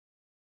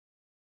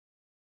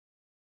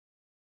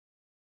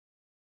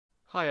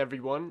Hi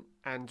everyone,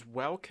 and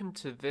welcome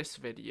to this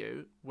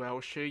video where I'll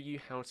show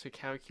you how to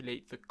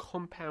calculate the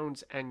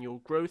compound annual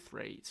growth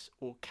rate,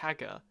 or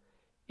CAGR,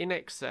 in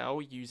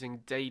Excel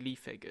using daily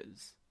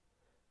figures.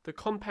 The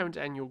compound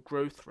annual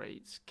growth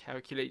rate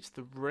calculates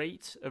the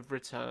rate of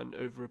return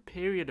over a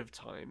period of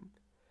time,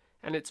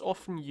 and it's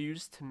often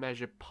used to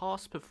measure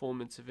past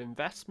performance of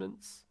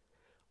investments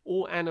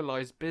or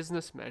analyze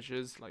business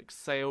measures like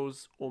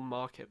sales or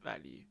market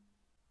value.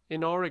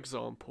 In our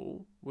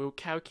example, we'll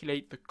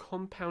calculate the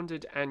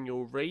compounded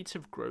annual rate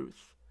of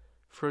growth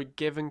for a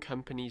given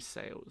company's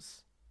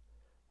sales.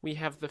 We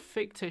have the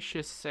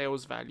fictitious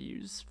sales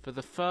values for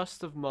the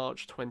 1st of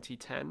March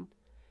 2010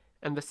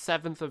 and the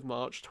 7th of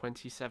March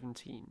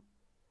 2017.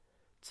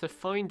 To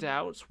find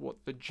out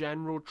what the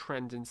general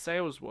trend in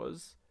sales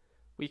was,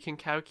 we can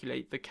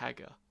calculate the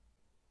CAGR.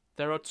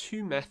 There are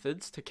two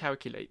methods to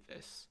calculate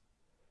this.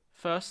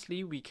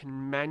 Firstly, we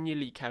can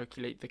manually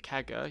calculate the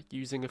CAGR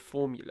using a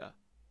formula.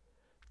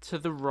 To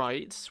the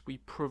right, we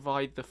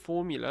provide the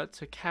formula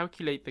to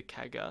calculate the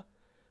CAGR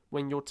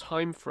when your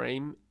time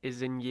frame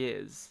is in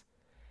years,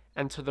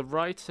 and to the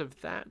right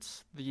of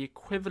that, the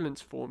equivalent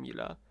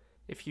formula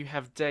if you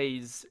have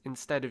days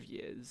instead of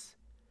years.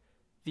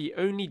 The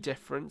only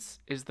difference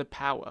is the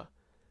power,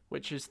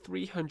 which is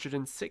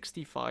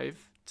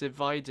 365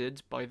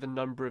 divided by the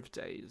number of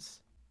days.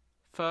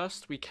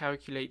 First, we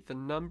calculate the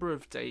number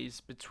of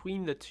days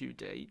between the two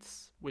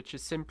dates, which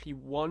is simply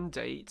one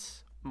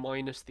date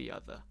minus the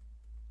other.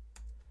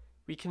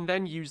 We can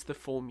then use the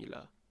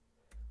formula.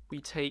 We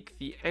take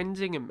the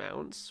ending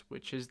amount,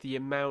 which is the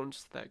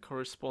amount that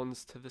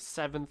corresponds to the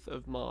 7th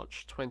of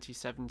March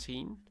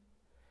 2017,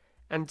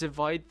 and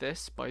divide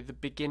this by the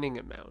beginning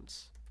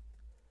amount.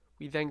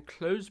 We then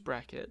close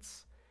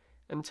brackets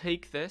and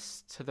take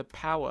this to the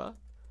power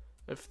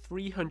of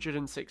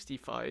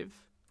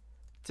 365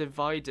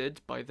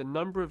 divided by the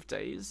number of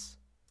days,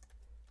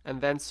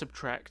 and then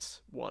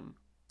subtract 1.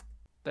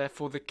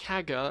 Therefore, the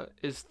CAGR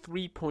is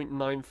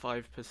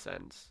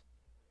 3.95%.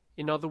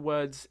 In other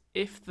words,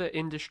 if the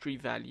industry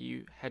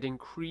value had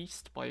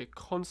increased by a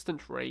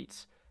constant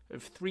rate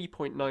of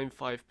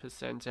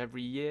 3.95%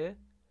 every year,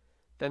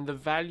 then the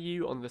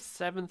value on the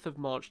 7th of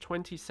March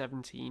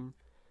 2017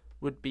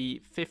 would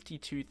be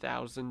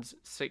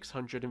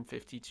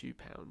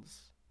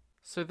 £52,652.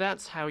 So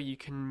that's how you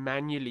can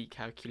manually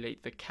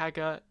calculate the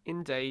CAGR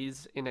in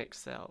days in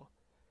Excel.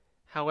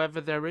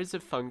 However, there is a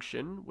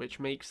function which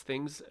makes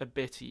things a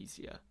bit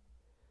easier.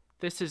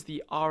 This is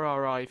the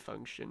RRI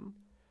function,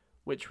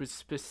 which was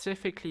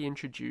specifically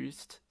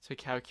introduced to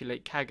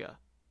calculate CAGR.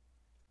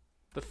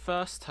 The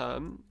first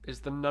term is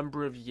the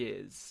number of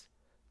years.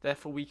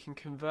 Therefore, we can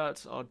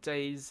convert our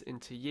days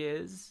into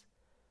years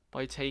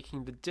by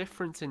taking the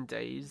difference in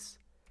days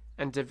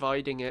and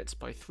dividing it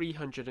by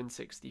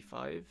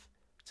 365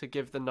 to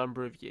give the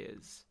number of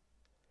years.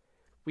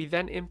 We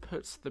then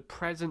input the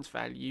present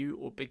value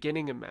or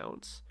beginning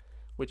amount,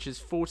 which is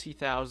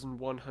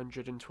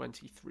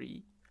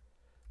 40,123,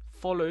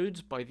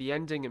 followed by the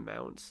ending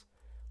amount,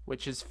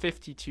 which is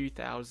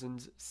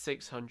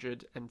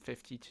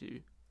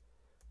 52,652.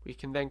 We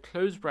can then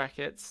close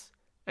brackets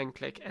and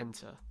click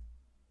enter.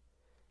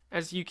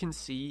 As you can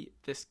see,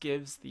 this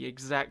gives the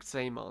exact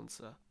same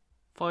answer.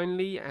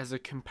 Finally, as a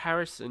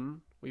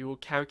comparison, we will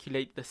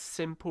calculate the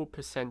simple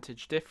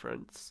percentage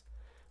difference,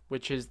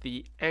 which is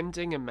the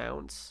ending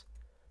amount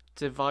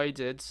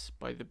divided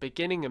by the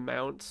beginning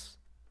amount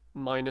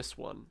minus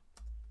 1.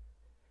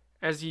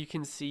 As you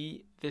can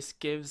see, this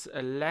gives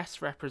a less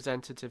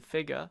representative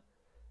figure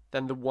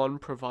than the one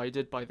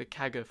provided by the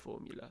CAGR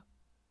formula.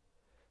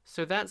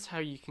 So that's how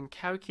you can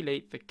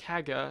calculate the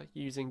CAGR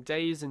using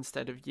days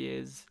instead of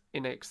years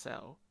in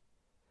Excel.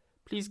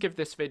 Please give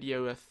this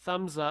video a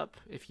thumbs up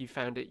if you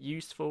found it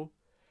useful,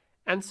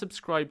 and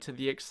subscribe to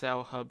the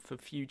Excel Hub for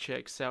future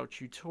Excel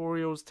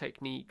tutorials,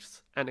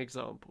 techniques, and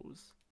examples.